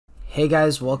Hey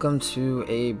guys, welcome to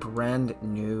a brand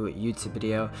new YouTube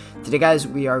video. Today guys,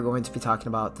 we are going to be talking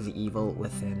about The Evil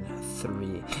Within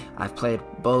 3. I've played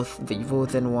both The Evil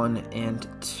Within 1 and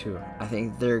 2. I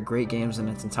think they're great games in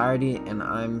its entirety, and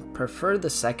I prefer the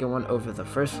second one over the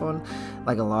first one,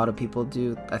 like a lot of people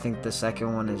do. I think the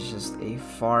second one is just a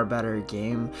far better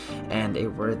game and a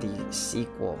worthy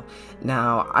sequel.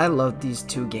 Now, I love these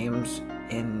two games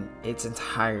in its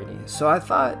entirety, so I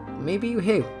thought maybe,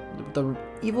 hey, The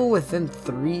Evil Within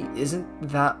 3 isn't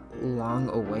that long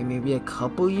away, maybe a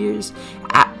couple years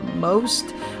at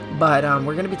most, but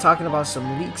we're going to be talking about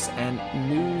some leaks and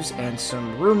news and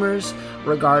some rumors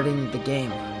regarding the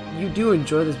game. You do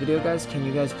enjoy this video, guys. Can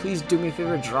you guys please do me a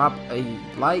favor, drop a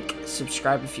like,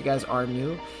 subscribe if you guys are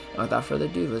new, and without further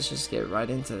ado, let's just get right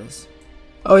into this.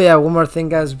 Oh yeah, one more thing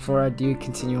guys before I do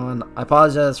continue on. I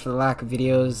apologize for the lack of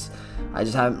videos. I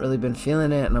just haven't really been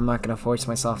feeling it, and I'm not going to force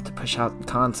myself to push out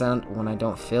content when I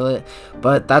don't feel it.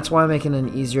 But that's why I'm making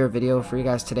an easier video for you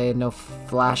guys today. No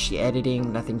flashy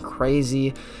editing, nothing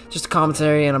crazy. Just a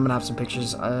commentary, and I'm going to have some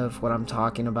pictures of what I'm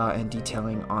talking about and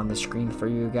detailing on the screen for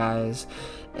you guys.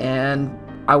 And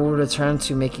I will return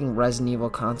to making Resident Evil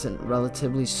content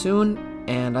relatively soon.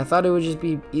 And I thought it would just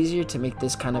be easier to make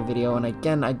this kind of video. And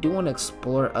again, I do want to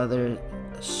explore other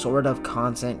sort of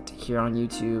content here on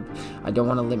YouTube. I don't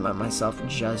want to limit myself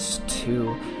just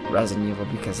to Resident Evil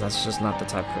because that's just not the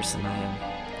type of person I am.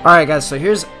 Alright guys, so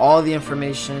here's all the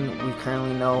information we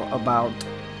currently know about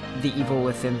The Evil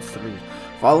Within 3.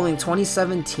 Following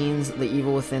 2017's The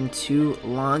Evil Within 2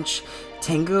 launch,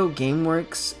 Tango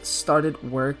Gameworks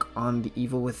started work on The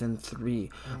Evil Within 3,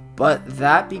 but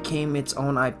that became its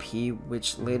own IP,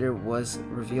 which later was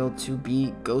revealed to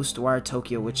be Ghostwire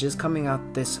Tokyo, which is coming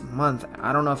out this month.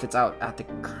 I don't know if it's out at the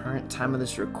current time of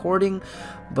this recording,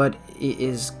 but it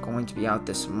is going to be out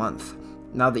this month.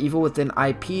 Now, The Evil Within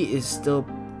IP is still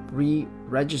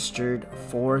re-registered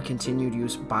for continued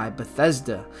use by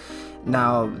Bethesda.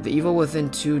 Now, The Evil Within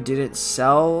 2 didn't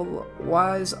sell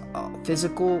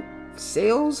physical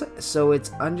sales, so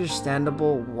it's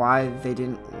understandable why they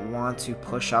didn't want to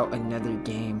push out another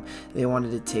game. They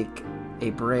wanted to take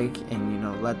a break and, you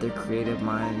know, let their creative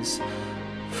minds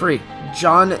free.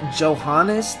 John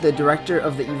Johannes, the director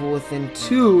of The Evil Within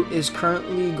 2, is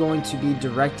currently going to be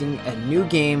directing a new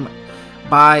game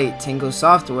by Tango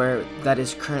Software that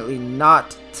is currently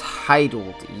not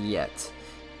titled yet.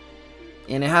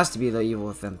 And it has to be The Evil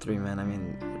Within 3, man. I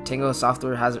mean, Tango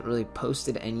Software hasn't really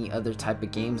posted any other type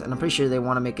of games, and I'm pretty sure they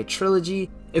want to make a trilogy.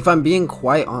 If I'm being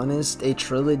quite honest, a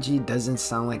trilogy doesn't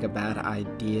sound like a bad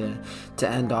idea to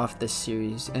end off this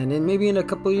series. And then maybe in a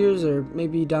couple years, or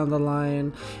maybe down the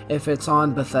line, if it's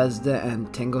on Bethesda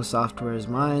and Tango Software's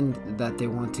mind that they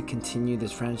want to continue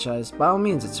this franchise, by all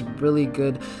means, it's a really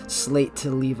good slate to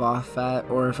leave off at.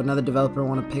 Or if another developer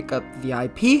want to pick up the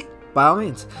IP, by all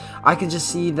means. I can just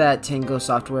see that Tango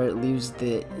Software leaves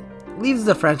the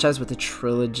franchise with a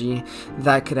trilogy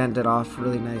that could end it off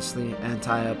really nicely and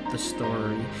tie up the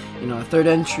story. You know, a third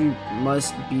entry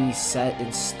must be set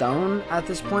in stone at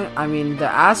this point. I mean, the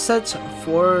assets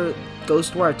for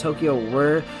Ghostwire Tokyo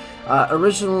were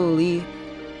originally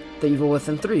The Evil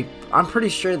Within 3. I'm pretty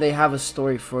sure they have a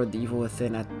story for The Evil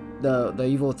Within at the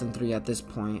Evil Within 3 at this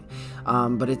point.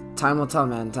 But time will tell,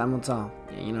 man. Time will tell.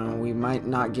 You know, we might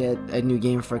not get a new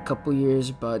game for a couple years,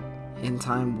 but in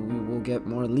time we will get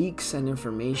more leaks and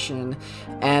information,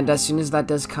 and as soon as that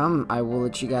does come, I will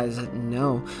let you guys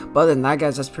know. But other than that,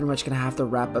 guys, that's pretty much gonna have to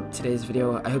wrap up today's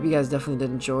video. I hope you guys definitely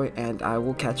did enjoy, and I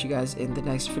will catch you guys in the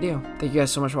next video. Thank you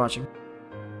guys so much for watching.